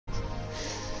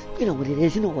You know what it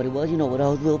is, you know what it was, you know what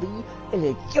else will be.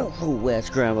 It's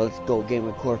YoHoAzzGrandMa. Let's go,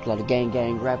 Gamer Course, a lot of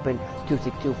gang rapping.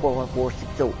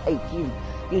 262-414-6088.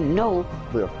 You know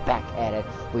we're back at it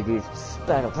with these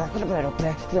Battlepacks.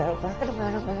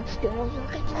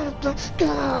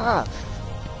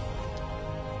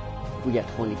 We got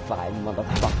 25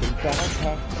 motherfucking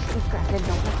Battlepacks.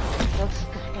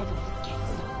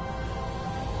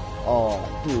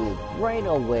 Oh, dude, right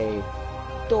away,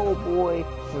 Doughboy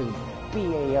for the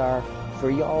BAR.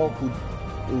 For y'all who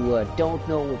don't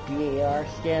know what BAR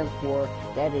stands for,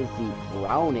 that is the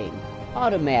Browning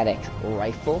Automatic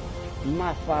Rifle.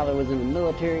 My father was in the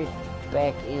military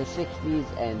back in the 60s,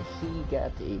 and he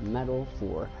got a medal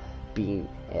for being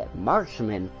a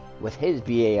marksman with his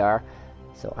BAR.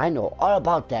 So I know all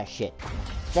about that shit.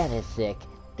 That is sick.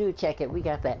 Dude, check it. We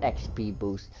got that XP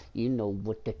boost. You know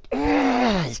what that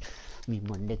is. Me and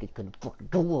my niggas gonna fucking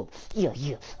go up.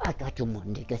 Yeah, I got you, my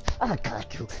niggas. I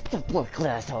got you. The fourth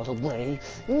class all the way.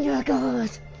 Yeah,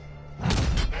 guys.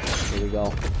 Here we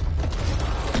go.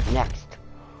 Next.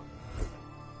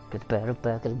 Get the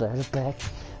Battlepack.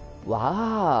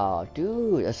 Wow,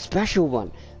 dude, a special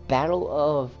one. Battle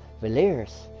of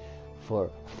Valiers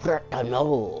for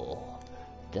Fretano.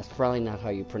 That's probably not how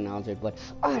you pronounce it, but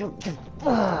I don't give a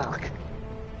fuck.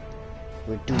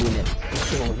 We're doing it.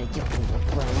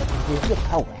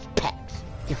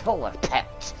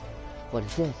 YoHoAzzPacks. What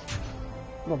is this?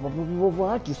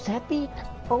 What? Giuseppe?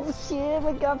 Oh shit,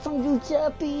 we got some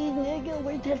Giuseppe, nigga.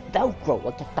 Where's that Velcro?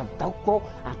 What's that Velcro?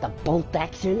 At the bolt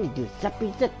action,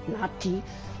 Giuseppe the Nazi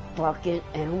fucking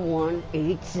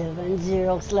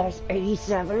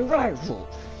M1870/87 rifle.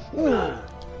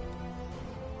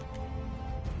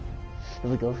 Here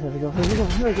we go.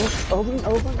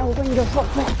 Open your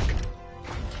fuck back.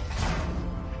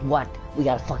 What? We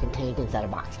got a fucking tank inside a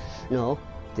box. No,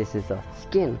 this is a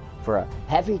skin for a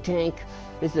heavy tank.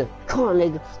 This is a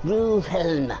Koenig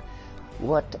Wilhelm.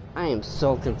 What? I am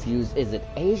so confused. Is it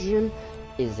Asian?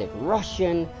 Is it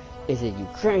Russian? Is it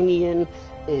Ukrainian?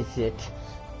 Is it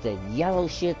the yellow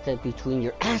shit that's between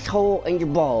your asshole and your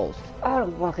balls? I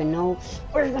don't fucking know.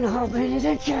 We're gonna hop in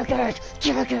and check it.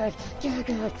 Here we go.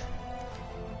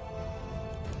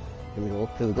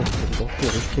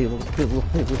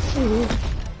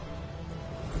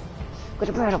 Get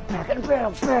a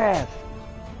Battlepack.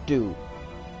 Dude.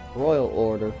 Royal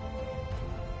Order.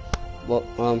 Well,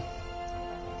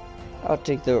 I'll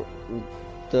take the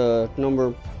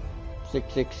number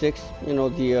 666, you know,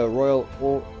 the Royal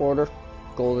Order,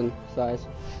 golden size,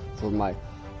 for my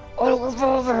auto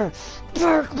revolver.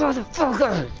 Bark,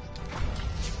 motherfucker!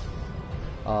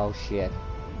 Oh shit.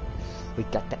 We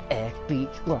got the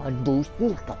BF1 boost.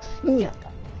 Here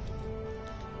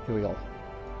we go.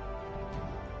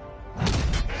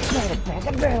 Battlepack.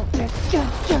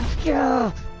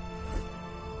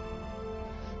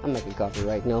 I'm making coffee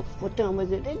right now. What time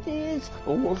is it? It is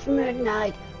almost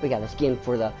midnight. We got a skin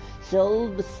for the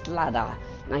Silbeslada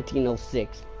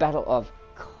 1906 Battle of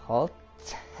Kote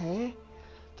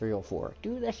 304.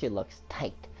 Dude, that shit looks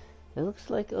tight. It looks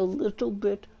like a little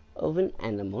bit of an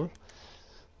animal.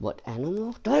 What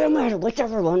animal? Doesn't matter,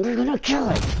 whichever one, we're gonna kill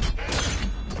it.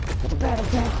 Get the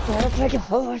Battlepack, your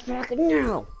horse back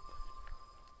now.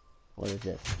 What is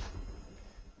this?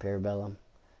 Parabellum.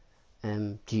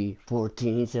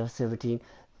 MG14-17,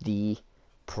 the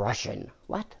Prussian.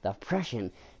 What? The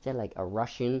Prussian? Is that like a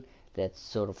Russian that's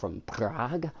sort of from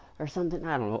Prague or something?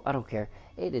 I don't know. I don't care.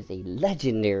 It is a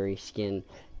legendary skin.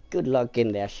 Good luck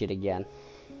in that shit again.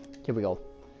 Here we go.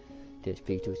 Did I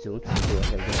speak too soon?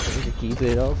 To keep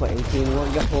it up for 18 more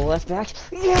YoHoAzzPacks.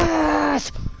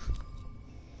 Yes!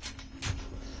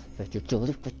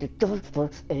 $50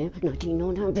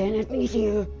 Bennett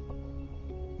here.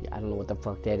 I don't know what the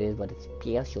fuck that is, but it's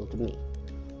special to me.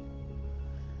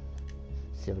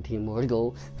 17 more to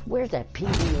go. Where's that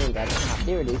PV on that top?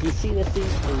 There it is. You see the thing?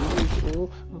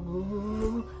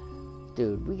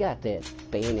 Dude, we got that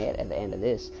bayonet at the end of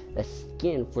this. The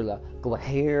skin for the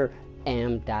YoHoAzzGrandMa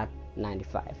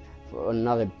M.95 for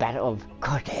another Battle of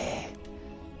Kote.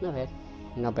 Not bad.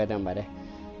 Not bad, buddy.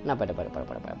 Not bad.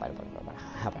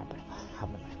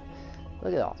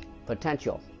 Look at all.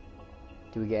 Potential.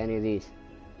 Do we get any of these?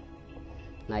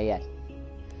 Not yet.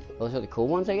 Those are the cool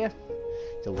ones, I guess.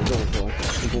 So we're going for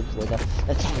the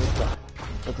Tanker.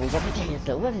 We're going for the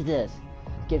Tanker. What is this?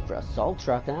 Skin for assault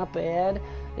truck. Not bad.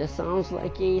 It sounds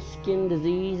like a skin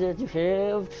disease that you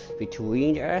have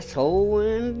between your asshole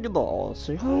and the balls.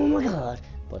 Oh my god.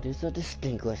 But it's a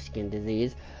distinguished skin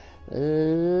disease.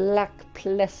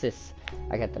 Lacplexus.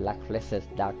 I got the Lacplexus,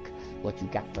 Doc. What you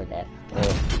got for that?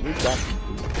 We got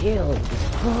killed.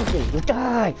 You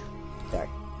die. Sorry.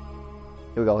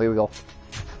 Here we go.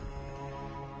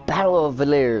 Battle of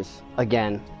Villiers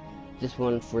again. This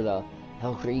one for the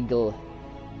Hellriegel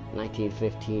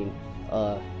 1915.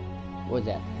 What is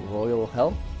that? Royal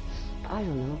Hell? I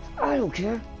don't know. I don't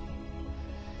care.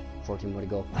 14 more to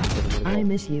go. I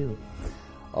miss you.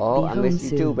 Oh, Be I miss home you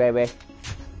too, soon. baby.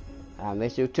 I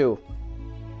miss you too.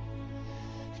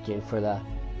 Skin for the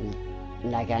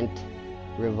Nagant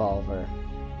Revolver.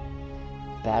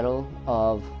 Battle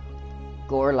of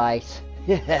Gorlice.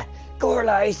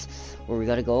 Gorlice! Where we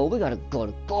gotta go? We gotta go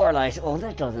to Gorlice. Oh,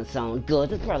 that doesn't sound good.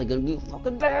 There's probably gonna be a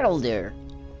fucking battle there.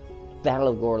 Battle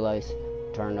of Gorlice.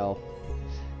 Turno.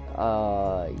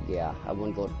 Yeah, I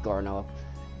wouldn't go to Garno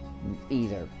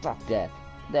either. Fuck that.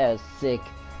 That is sick.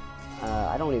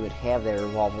 I don't even have that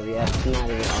revolver yet. It's not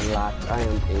even unlocked. I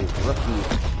am a rookie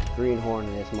greenhorn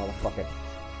in this motherfucker.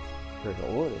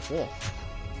 What is this?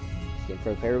 Skin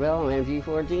for the Parabellum,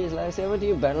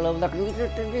 MG14/17, Battle of the...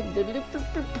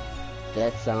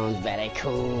 That sounds very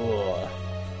cool.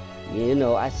 You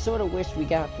know, I sort of wish we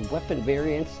got weapon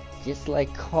variants just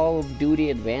like Call of Duty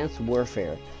Advanced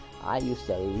Warfare. I used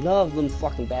to love them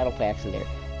fucking battle packs in there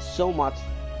so much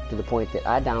to the point that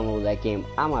I downloaded that game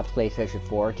on my PlayStation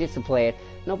 4 just to play it.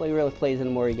 Nobody really plays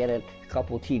anymore. You get a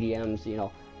couple TDMs, you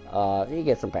know. You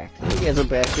get some packs. You get some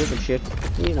packs, different shit,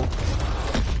 you know.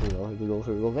 Here we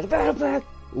go. Get a battle pack.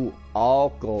 Ooh,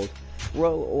 all gold.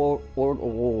 Royal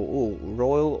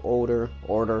Order.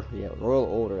 Yeah, Royal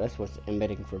Order. That's what's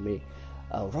emitting for me.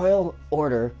 Royal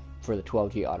Order for the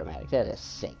 12G automatic. That is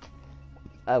sick.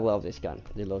 I love this gun.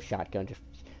 The little shotgun.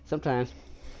 Sometimes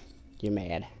you're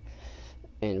mad,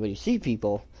 and when you see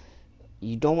people,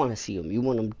 you don't want to see them. You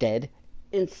want them dead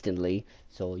instantly.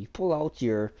 So you pull out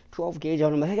your 12 gauge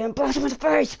automatic and blast them in the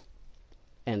face.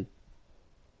 And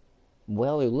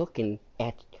while you're looking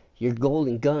at your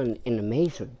golden gun in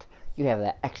amazement, you have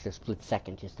that extra split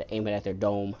second just to aim it at their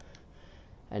dome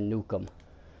and nuke them.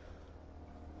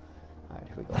 Alright,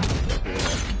 here we go.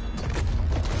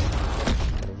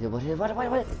 What is it?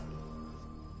 What?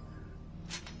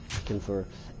 Looking for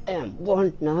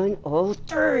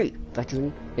M1903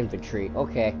 Veteran Infantry.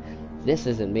 Okay, this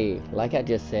isn't me. Like I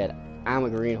just said, I'm a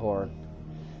greenhorn.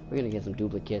 We're gonna get some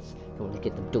duplicates. Come on, let's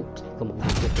get them dupes. Come on,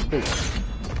 let's get the dupes.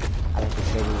 I like to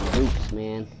trade in the dupes,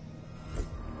 man.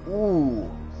 Ooh,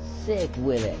 sick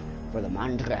with it. For the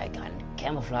Mondragon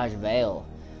Camouflage Veil.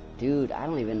 Dude, I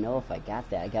don't even know if I got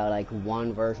that. I got like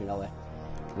one version of it.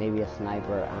 Maybe a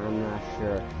sniper, I'm not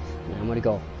sure. Now I'm gonna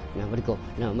go.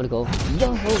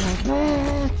 YoHo like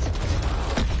that!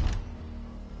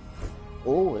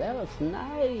 Oh, that looks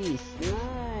nice.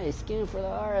 Skin for the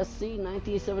RSC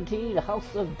 1917, the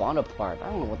House of Bonaparte. I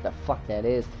don't know what the fuck that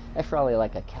is. That's probably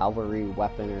like a cavalry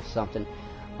weapon or something.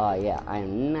 Yeah, I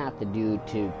am not the dude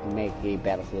to make a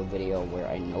Battlefield video where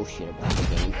I know shit about the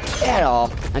game at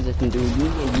all. I'm just gonna do me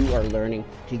and you are learning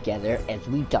together as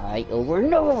we die over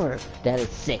and over. That is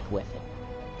sick with it.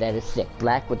 That is sick.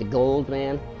 Black with the gold,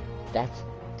 man. That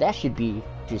should be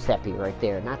Giuseppe right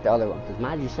there, not the other one. Because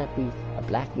my Giuseppe, a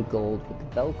black and gold with the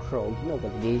Velcro. You know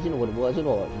what it is. You know what it was. It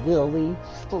all Willie.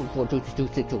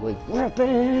 44268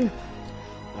 weapon.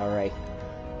 All right.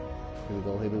 Here we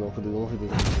go.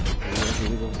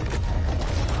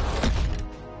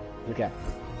 Okay.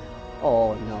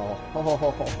 Oh no.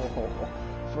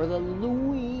 For the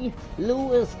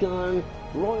Lewis gun,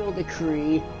 Royal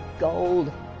Decree,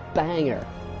 Gold Banger.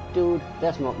 Dude,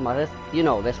 that's my you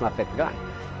know, that's my favorite gun.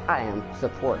 I am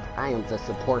the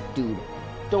support dude.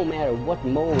 Don't matter what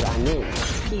mode I'm in.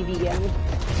 TDM,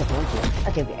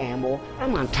 I give you ammo.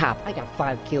 I'm on top. I got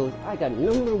 5 kills. I got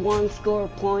 #1 score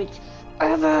points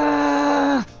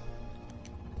ever.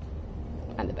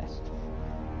 I'm the best.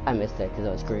 I missed that because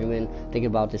I was screaming, thinking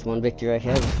about this one victory I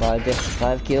had with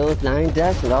 5 kills, 9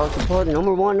 deaths, and all support,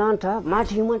 #1 on top. My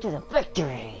team went to the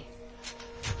victory.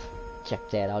 Check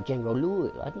that out, General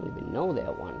Lewis. I don't even know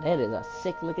that one. That is a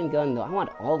sick looking gun though. I want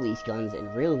all these guns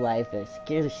in real life. It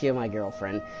scares the shit of my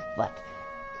girlfriend, but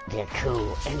they're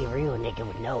cool. Any real nigga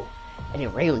would know.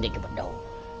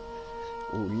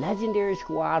 Ooh, legendary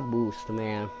squad boost,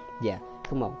 man. Yeah,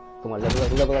 come on,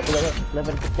 level up,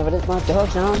 my dog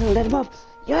sounds and let him up.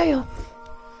 Yeah.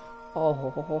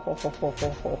 Oh,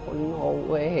 no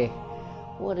way.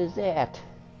 What is that?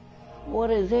 I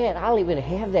don't even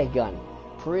have that gun.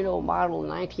 Pareto model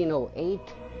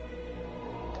 1908.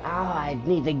 Oh, I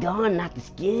need the gun, not the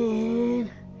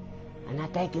skin. I'm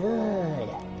not that good.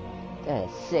 That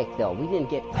is sick, though. We didn't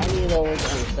get any of those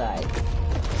on the side,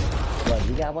 but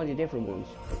we got a bunch of different ones.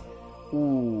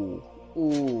 Ooh, a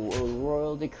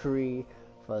Royal Decree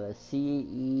for the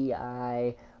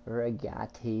CEI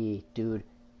Regati. Dude,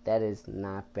 that is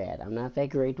not bad. I'm not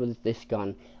that great with this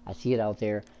gun. I see it out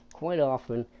there quite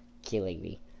often, killing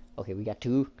me. Okay, we got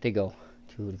 2 to go.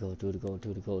 2 to go, 2 to go,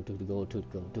 2 to go, 2 to go, 2 to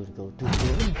go, 2 to go, 2 to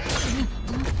go.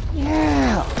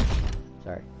 Yeah!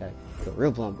 Sorry, gotta go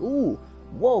real plump. Ooh!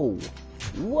 Whoa!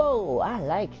 Whoa! I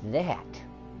like that.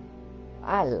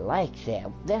 I like that.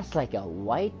 That's like a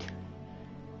white.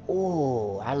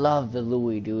 Oh, I love the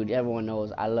Louis, dude. Everyone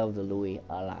knows I love the Louis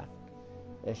a lot.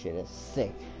 This shit is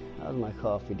sick. How's my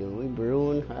coffee doing? We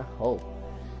brewing? I hope.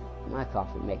 My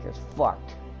coffee maker's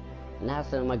fucked. Now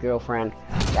so my girlfriend,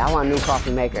 I want a new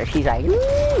coffee maker. She's like,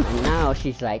 and now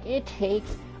she's like, it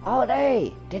takes all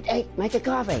day to make a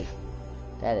coffee.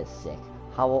 That is sick.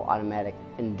 Howell Automatic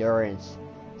Endurance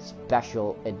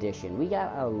Special Edition. We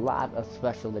got a lot of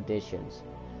special editions.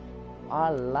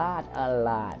 A lot.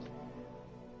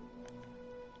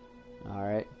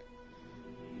 Alright.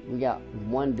 We got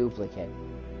 1 duplicate.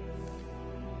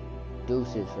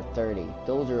 Deuces for 30.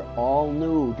 Those are all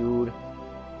new, dude.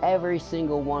 Every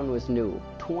single one was new.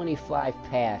 25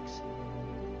 packs.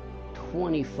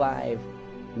 25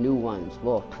 new ones.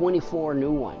 Well, 24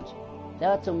 new ones.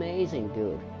 That's amazing,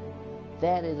 dude.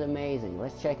 That is amazing.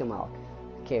 Let's check them out.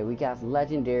 Okay, we got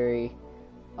Legendary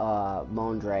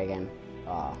Moan Dragon.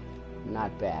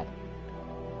 Not bad.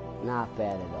 Not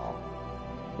bad at all.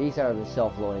 These are the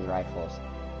self-loading rifles.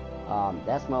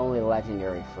 That's my only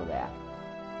legendary for that.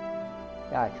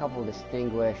 Got a couple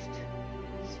distinguished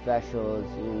specials,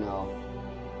 you know.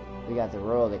 We got the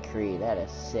Royal Decree. That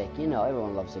is sick. You know,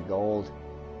 everyone loves the gold.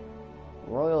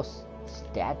 Royal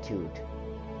Statute.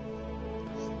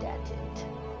 Royal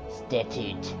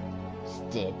Statute.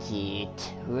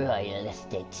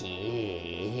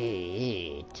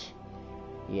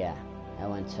 Yeah, that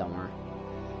went somewhere.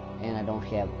 And I don't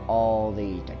have all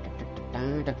the.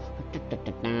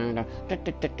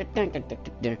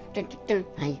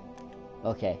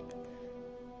 Okay,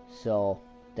 so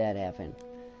that happened.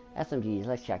 SMGs,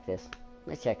 let's check this.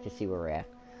 Let's check to see where we're at.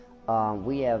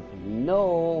 We have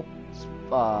no,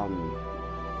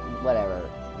 whatever,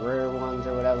 rare ones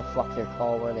or whatever the fuck they're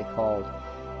called. What are they called?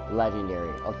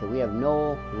 Legendary. Okay, we have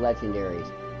no legendaries.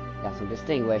 Got some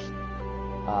distinguished.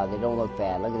 They don't look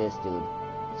bad. Look at this dude.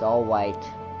 It's all white.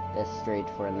 That's straight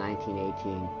for a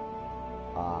 1918.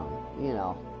 You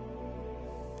know.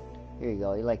 Here you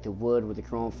go. You like the wood with the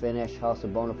chrome finish. House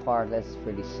of Bonaparte. That's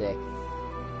pretty sick.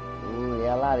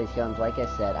 Yeah, a lot of these guns, like I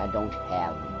said, I don't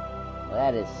have them. Well,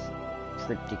 that is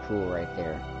pretty cool right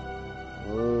there.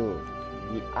 Ooh.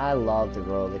 I love the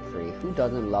Royal Decree. Who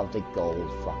doesn't love the gold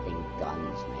fucking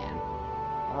guns, man?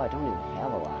 Oh, I don't even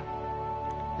have a lot.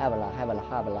 Have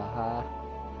a lot.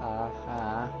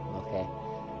 Okay.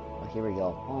 Well, here we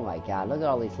go. Oh my god, look at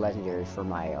all these legendaries for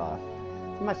my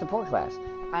support class.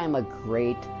 I am a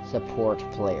great support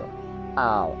player.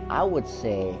 I would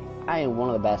say I am one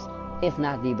of the best, if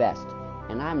not the best.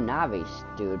 And I'm novice,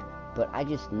 dude, but I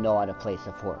just know how to play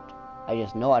support. I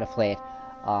just know how to play it.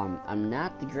 I'm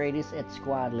not the greatest at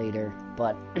squad leader,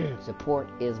 but support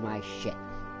is my shit.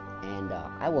 And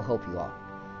I will help you all.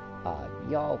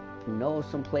 Y'all know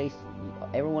someplace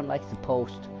everyone likes to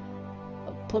post.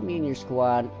 Put me in your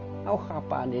squad. I'll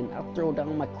hop on in. I'll throw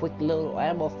down my quick little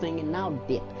ammo thing and I'll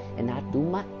dip. And I do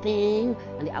my thing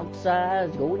on the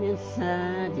outside, going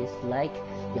inside, just like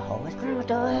YoHoAzzGrandMa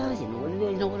does. You know what it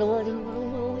is, you know what it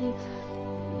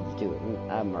is, Dude,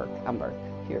 I'm Merc.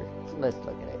 Here, let's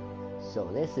look at it. So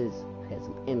this has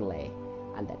some inlay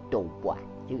on that dope boy.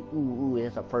 Ooh,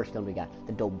 that's the first one we got.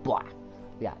 The dope boy.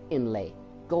 We got inlay.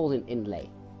 Golden inlay.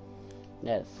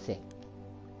 That is sick.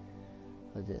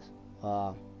 What's this?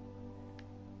 The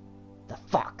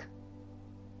fuck.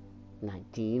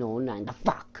 1909. The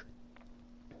fuck.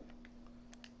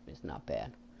 It's not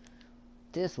bad.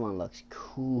 This one looks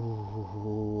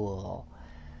cool.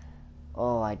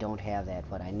 Oh, I don't have that,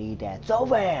 but I need that so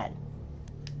bad.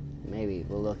 Maybe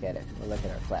we'll look at it. We'll look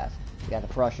at our class. We got the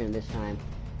Prussian this time.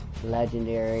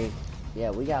 Legendary.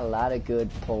 Yeah, we got a lot of good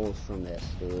pulls from this,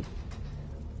 dude.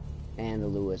 And the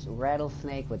Lewis.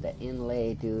 Rattlesnake with the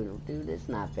inlay, dude. Dude, it's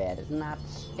not bad. It's not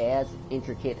as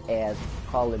intricate as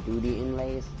Call of Duty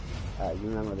inlays. You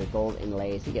remember the gold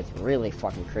inlays. He gets really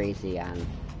fucking crazy on,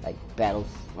 like, battles,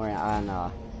 or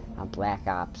on Black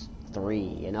Ops 3,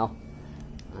 you know?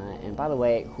 And by the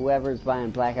way, whoever's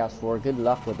buying Black Ops 4, good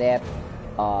luck with that.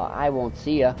 I won't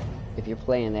see ya if you're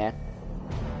playing that.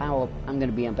 I'm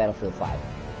gonna be on Battlefield 5.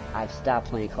 I've stopped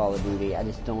playing Call of Duty. I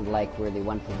just don't like where they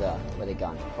went for the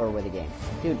gun or with the game.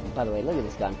 Dude, by the way, look at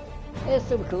this gun. It's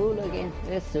super cool looking.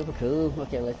 It's super cool.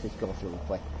 Okay, let's just go through real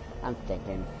quick. I'm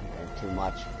thinking too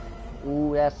much.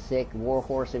 Ooh, that's sick.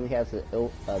 Warhorse and he has the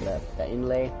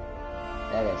inlay.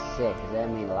 That is sick. Does that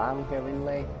mean a lot of them have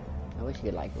inlay? I wish you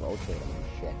could like rotate them and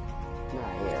shit.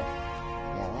 Not here.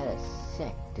 Yeah, that is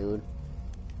sick, dude.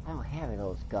 I don't have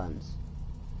those guns.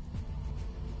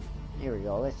 Here we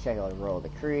go. Let's check out the roll of the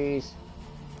crease.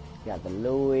 Got the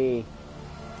Louis.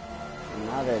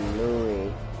 Another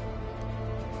Louis.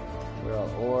 Royal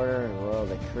Order, Royal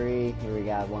Decree. Here we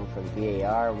got one for the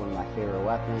BAR, one of my favorite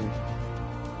weapons.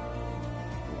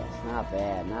 Yeah, it's not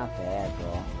bad,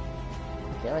 bro.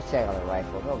 Okay, let's check out the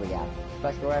rifle. What do we got?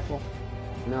 Special rifle?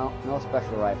 No, no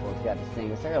special rifles. We got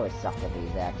distinguished. I really suck at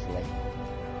these, actually.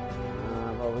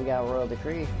 But we got Royal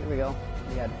Decree. Here we go.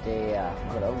 We got the,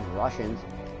 what are those? Russians.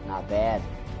 Not bad.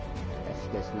 That's a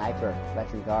good sniper.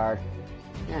 Veteran guard.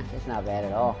 Yeah, it's not bad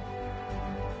at all.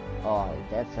 Oh,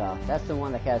 that's the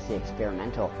one that has the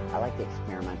experimental. I like the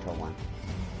experimental one.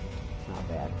 It's not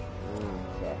bad.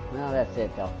 Okay. No, that's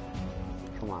it though.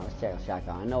 Come on, let's check out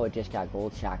shotgun. I know it just got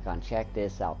gold shotgun. Check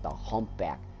this out. The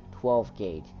humpback. 12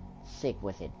 gauge. Sick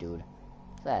with it, dude.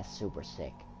 That's super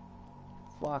sick.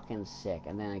 Fucking sick.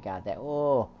 And then I got that.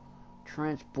 Oh,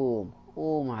 trench boom.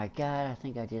 Oh my god, I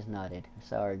think I just nutted.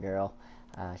 Sorry, girl.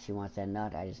 She wants that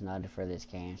nut. I just nutted for this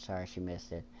game. Sorry she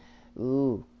missed it.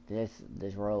 Ooh, this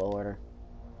Royal Order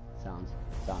sounds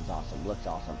awesome. Looks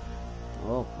awesome.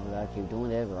 Oh, we gotta keep doing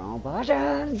this. Wrong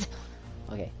buttons.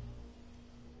 Okay.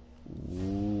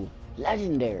 Ooh,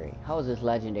 legendary. How is this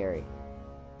legendary?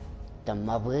 The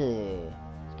Mabwe.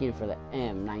 Skin for the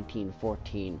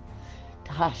M1914.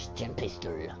 Taschen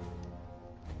pistol.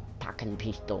 Taken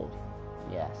pistol.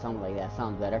 Yeah, something like that.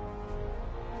 Sounds better.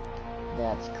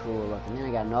 That's cool looking. Then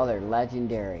I got another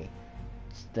legendary.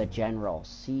 It's the General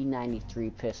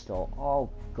C93 pistol. All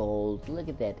gold. Look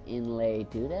at that inlay,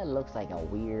 dude. That looks like a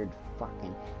weird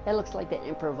fucking... That looks like the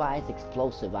improvised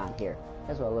explosive on here.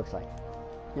 That's what it looks like.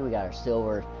 Then we got our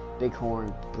silver,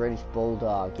 bighorn, British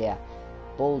Bulldog. Yeah,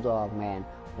 Bulldog, man.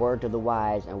 Word to the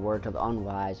wise and word to the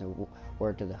unwise and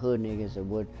word to the hood niggas and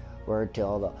word to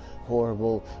all the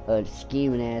horrible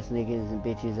scheming ass niggas and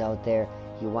bitches out there.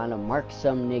 You want to mark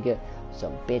some nigga,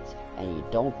 some bitch, and you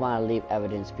don't want to leave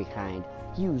evidence behind.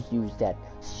 Use that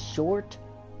short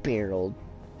barreled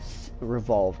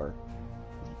revolver,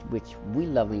 which we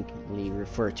lovingly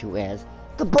refer to as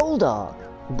the Bulldog.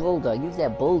 Bulldog. Use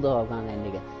that Bulldog on that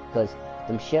nigga, because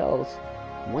them shells,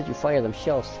 once you fire them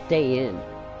shells, stay in.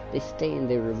 They stay in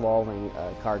the revolving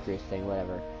cartridge thing,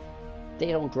 whatever.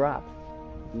 They don't drop.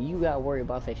 You gotta worry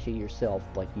about that shit yourself,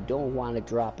 but you don't want to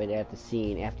drop it at the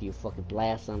scene after you fucking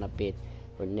blast on a bit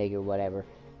or nigga, whatever.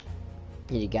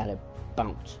 And you gotta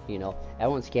bounce, you know.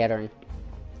 Everyone's scattering.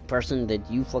 Person that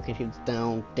you fucking hits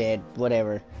down, dead,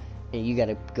 whatever, and you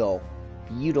gotta go.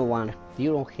 You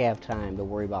don't have time to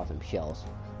worry about them shells.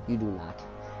 You do not.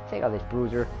 Check out this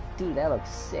bruiser. Dude, that looks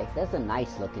sick. That's a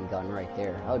nice looking gun right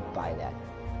there. I would buy that.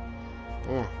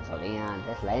 Yeah, it's a Leon.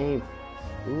 That's lame.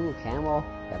 Ooh, camo.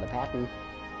 Got the pattern.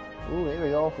 Ooh, there we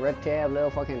go. Red tab, little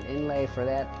fucking inlay for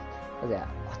that. What's that?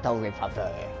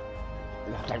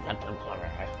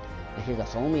 And here's a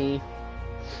Somi.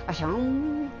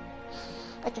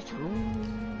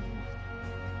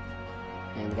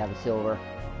 And we got the silver.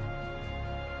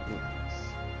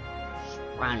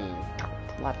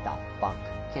 What the fuck?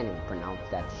 Can't even pronounce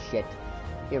that shit.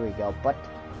 Here we go. But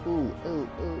ooh.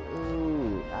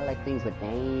 I like things with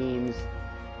names.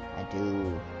 I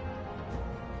do.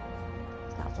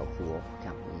 It's not so cool.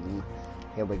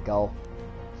 Here we go.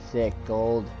 Sick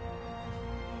gold.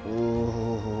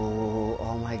 Ooh,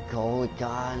 oh my gold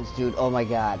guns, dude. Oh my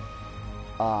god.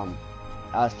 I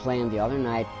was playing the other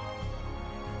night.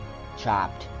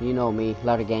 Chopped. You know me.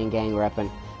 Lot of gang repping.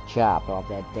 Chopped off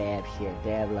that dab shit.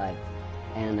 Dab life.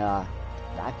 And I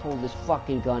pulled this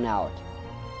fucking gun out.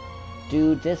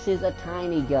 Dude, this is a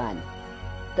tiny gun.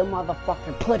 The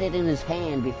motherfucker put it in his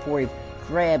hand before he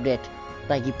grabbed it.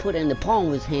 Like he put it in the palm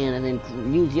of his hand and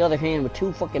then used the other hand with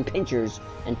two fucking pinchers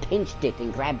and pinched it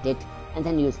and grabbed it. And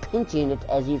then he was pinching it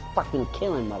as he's fucking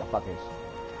killing motherfuckers.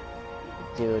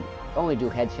 Dude, only do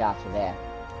headshots for that.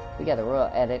 We got the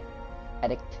Royal Edict.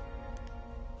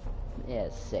 Yeah,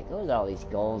 it's sick. Look at all these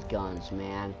gold guns,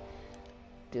 man.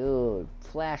 Dude,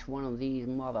 flash one of these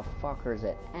motherfuckers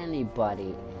at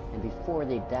anybody, and before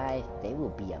they die, they will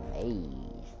be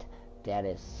amazed. That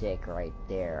is sick right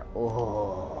there.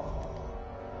 Oh.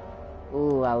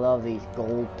 Ooh, I love these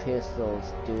gold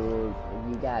pistols, dude.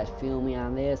 You guys feel me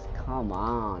on this? Come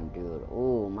on, dude.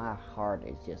 Ooh, my heart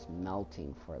is just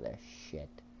melting for this shit.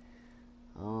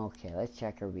 Okay, let's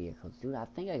check our vehicles. Dude, I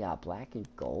think I got black and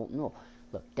gold. No,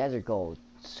 look, desert gold.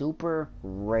 Super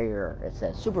rare. It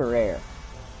says super rare.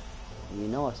 You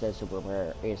know it says super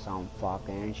rare. It's some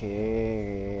fucking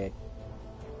shit.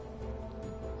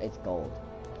 It's gold.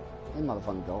 It's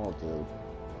motherfucking gold, dude.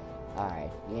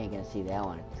 Alright, you ain't gonna see that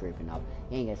one creeping up.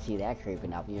 You ain't gonna see that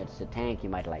creeping up. You know, it's a tank, you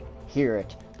might like hear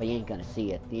it, but you ain't gonna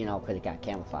see it, you know, because it got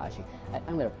camouflage.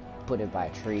 I'm gonna put it by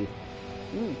a tree.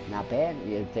 Not bad.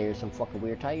 If there's some fucking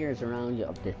weird tigers around,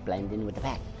 you'll just blend in with the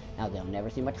pack. Now they'll never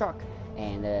see my truck,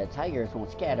 and the tigers won't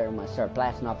scatter when I start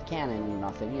blasting off the cannon and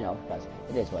nothing, you know, because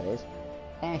it is what it is.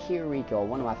 And here we go,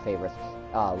 one of my favorites.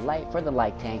 Light for the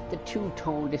light tank, the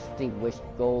two-tone distinguished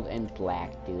gold and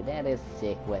black, dude. That is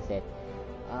sick with it.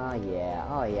 Oh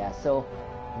yeah. So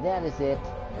that is it.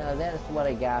 That is what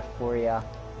I got for you.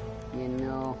 You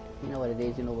know what it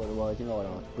is. You know what it was. You know what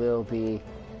it will be.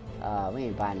 We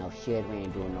ain't buying no shit. We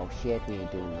ain't doing no shit. We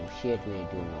ain't doing no shit. We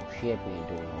ain't doing no shit. We ain't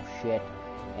doing no shit.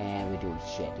 And we doing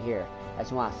shit here. I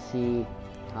just want to see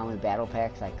how many battle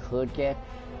packs I could get.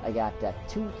 I got that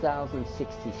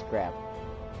 2060 scrap.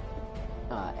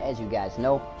 As you guys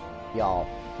know, y'all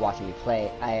watching me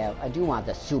play, I do want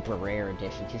the super rare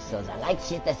edition, just so I like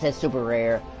shit that says super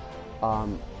rare.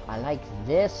 I like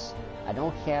this. I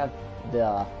don't have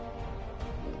the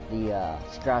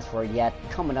scraps for it yet.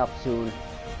 Coming up soon,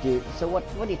 dude. So what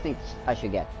do you think I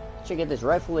should get? I should get this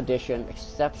rifle edition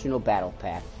exceptional battle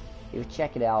pack. If you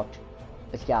check it out,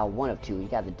 it's got one of two. You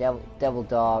got the devil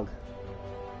dog.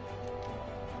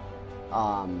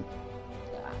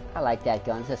 I like that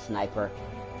gun. It's a sniper.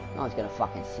 No one's gonna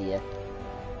fucking see it.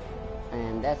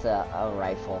 And that's a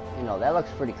rifle. You know, that looks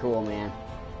pretty cool, man.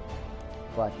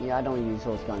 But, you know, I don't use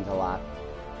those guns a lot.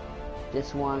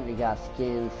 This one, we got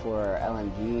skin for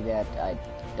LMG that I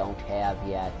don't have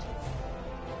yet.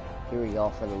 Here we go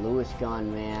for the Lewis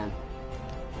gun, man.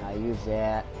 I use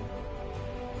that.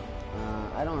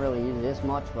 I don't really use this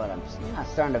much, but I'm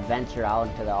starting to venture out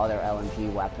into the other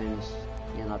LMG weapons.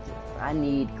 You know, I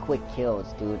need quick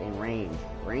kills, dude, in range.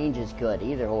 Range is good,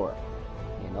 either or.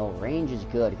 You know, range is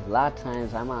good, because a lot of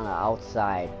times I'm on the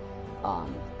outside,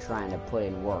 trying to put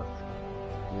in work.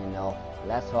 You know,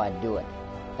 that's how I do it.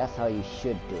 That's how you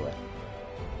should do it.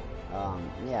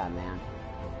 Yeah, man.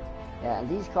 Yeah, and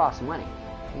these cost money.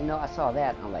 You know, I saw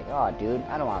that, and I'm like, oh, dude,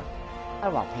 I don't want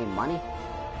to pay money.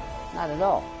 Not at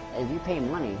all. If you pay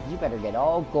money, you better get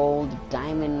all gold,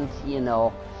 diamonds, you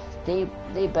know. They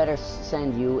better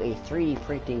send you a 3D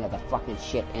printing of the fucking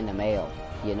shit in the mail.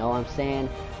 You know what I'm saying?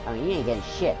 I mean, you ain't getting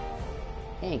shit.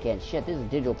 You ain't getting shit. This is a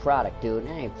digital product, dude.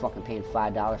 I ain't fucking paying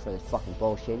 $5 for this fucking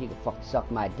bullshit. You can fucking suck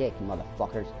my dick,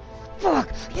 motherfuckers. Fuck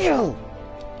you!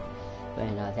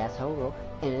 And that's how we'll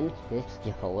end this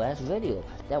YoHoAzz video.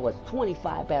 That was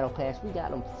 25 battle packs. We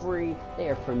got them free. They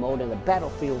are promoting the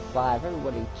Battlefield 5.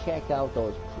 Everybody check out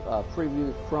those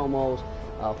previews, promos.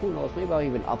 Who knows, maybe I'll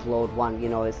even upload one. You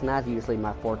know, it's not usually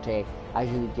my forte. I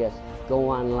usually just go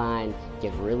online,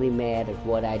 get really mad at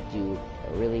what I do,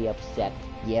 get really upset,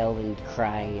 yell and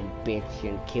cry and bitch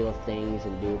and kill things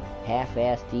and do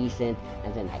half-ass decent,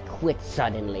 and then I quit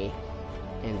suddenly.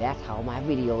 And that's how my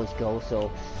videos go.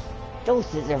 So,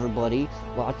 doses everybody.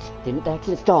 Watch the next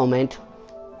installment.